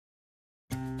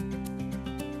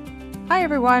Hi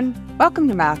everyone, welcome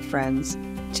to Math Friends.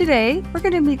 Today we're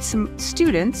going to meet some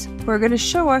students who are going to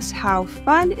show us how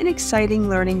fun and exciting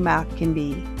learning math can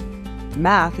be.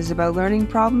 Math is about learning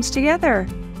problems together,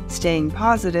 staying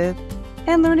positive,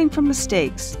 and learning from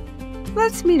mistakes.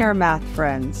 Let's meet our math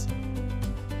friends.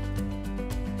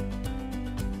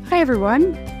 Hi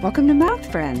everyone, welcome to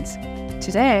Math Friends.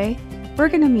 Today we're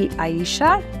going to meet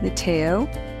Aisha, Mateo,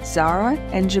 Zara,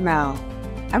 and Jamal,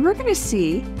 and we're going to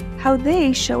see how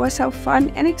they show us how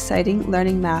fun and exciting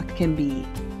learning math can be.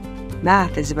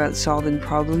 Math is about solving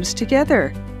problems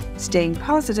together, staying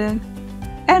positive,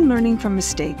 and learning from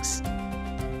mistakes.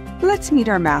 Let's meet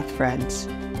our math friends.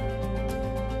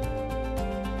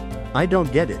 I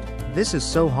don't get it. This is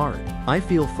so hard. I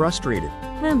feel frustrated.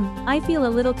 I feel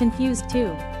a little confused too.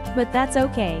 But that's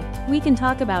okay. We can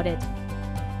talk about it.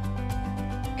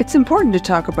 It's important to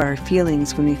talk about our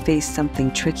feelings when we face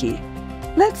something tricky.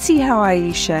 Let's see how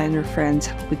Aisha and her friends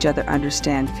help each other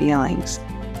understand feelings.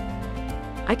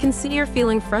 I can see you're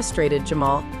feeling frustrated,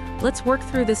 Jamal. Let's work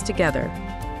through this together.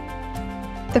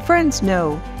 The friends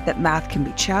know that math can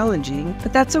be challenging,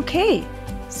 but that's okay.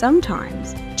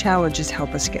 Sometimes challenges help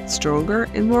us get stronger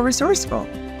and more resourceful.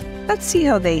 Let's see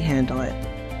how they handle it.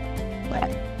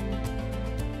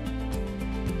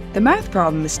 The math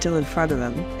problem is still in front of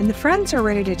them, and the friends are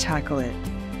ready to tackle it.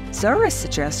 Zara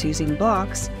suggests using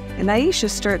blocks, and Aisha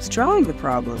starts drawing the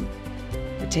problem.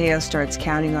 Mateo starts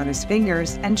counting on his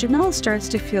fingers, and Jamal starts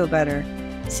to feel better,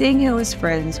 seeing how his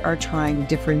friends are trying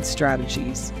different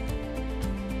strategies.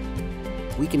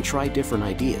 We can try different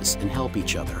ideas and help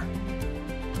each other.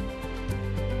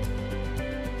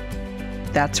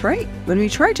 That's right. When we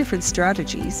try different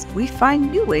strategies, we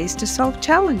find new ways to solve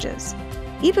challenges.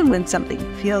 Even when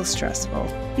something feels stressful,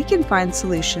 we can find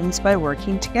solutions by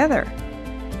working together.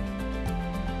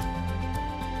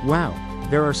 Wow,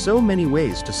 there are so many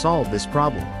ways to solve this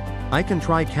problem. I can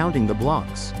try counting the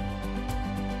blocks.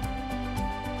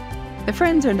 The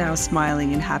friends are now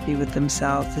smiling and happy with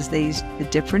themselves as they use the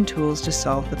different tools to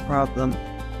solve the problem.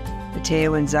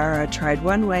 Mateo and Zara tried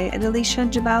one way, and Alicia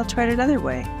and Jamal tried another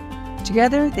way.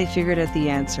 Together, they figured out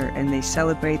the answer, and they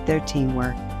celebrate their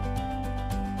teamwork.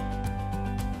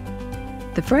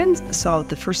 The friends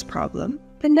solved the first problem,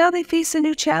 but now they face a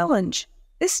new challenge.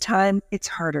 This time, it's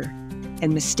harder,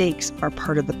 and mistakes are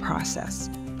part of the process.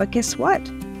 But guess what?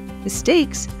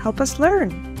 Mistakes help us learn.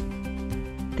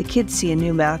 The kids see a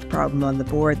new math problem on the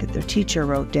board that their teacher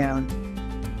wrote down.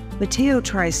 Mateo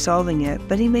tries solving it,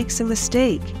 but he makes a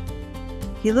mistake.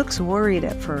 He looks worried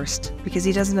at first because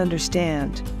he doesn't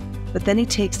understand, but then he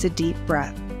takes a deep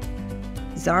breath.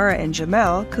 Zara and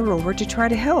Jamal come over to try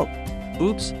to help.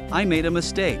 Oops, I made a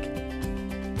mistake.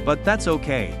 But that's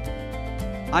okay.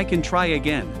 I can try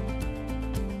again.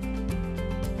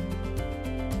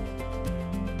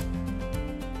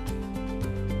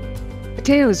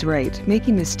 Mateo is right.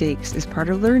 Making mistakes is part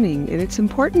of learning, and it's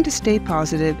important to stay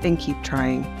positive and keep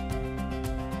trying.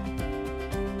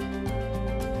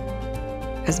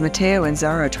 As Mateo and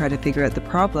Zara try to figure out the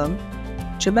problem,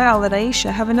 Jamal and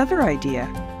Aisha have another idea.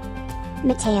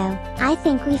 Mateo, I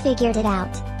think we figured it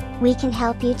out. We can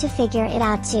help you to figure it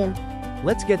out too.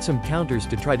 Let's get some counters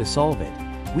to try to solve it.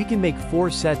 We can make 4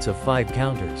 sets of 5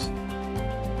 counters.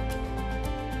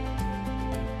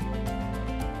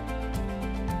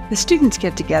 The students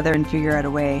get together and figure out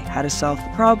a way how to solve the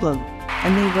problem,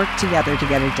 and they work together to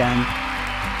get it done.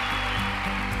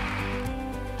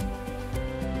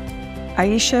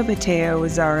 Aisha, Mateo,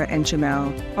 Zara, and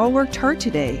Jamal all worked hard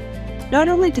today. Not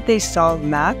only did they solve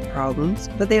math problems,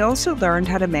 but they also learned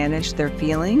how to manage their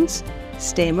feelings,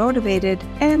 stay motivated,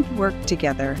 and work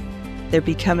together. They're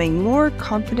becoming more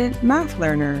confident math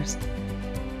learners.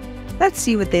 Let's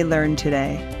see what they learned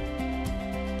today.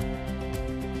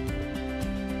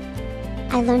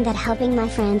 I learned that helping my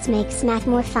friends makes math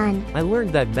more fun. I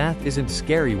learned that math isn't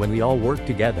scary when we all work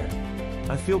together.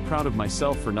 I feel proud of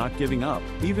myself for not giving up,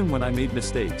 even when I made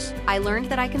mistakes. I learned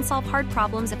that I can solve hard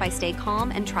problems if I stay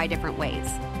calm and try different ways.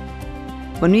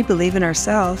 When we believe in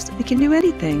ourselves, we can do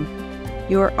anything.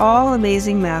 You are all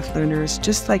amazing math learners,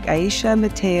 just like Aisha,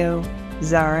 Mateo,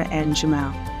 Zara, and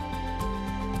Jamal.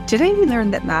 Today we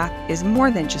learned that math is more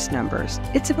than just numbers.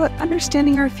 It's about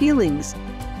understanding our feelings,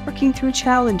 working through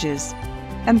challenges,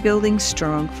 and building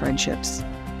strong friendships.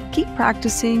 Keep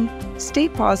practicing, stay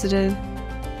positive,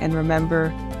 and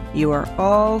remember, you are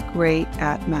all great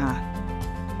at math.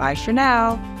 Bye for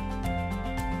now.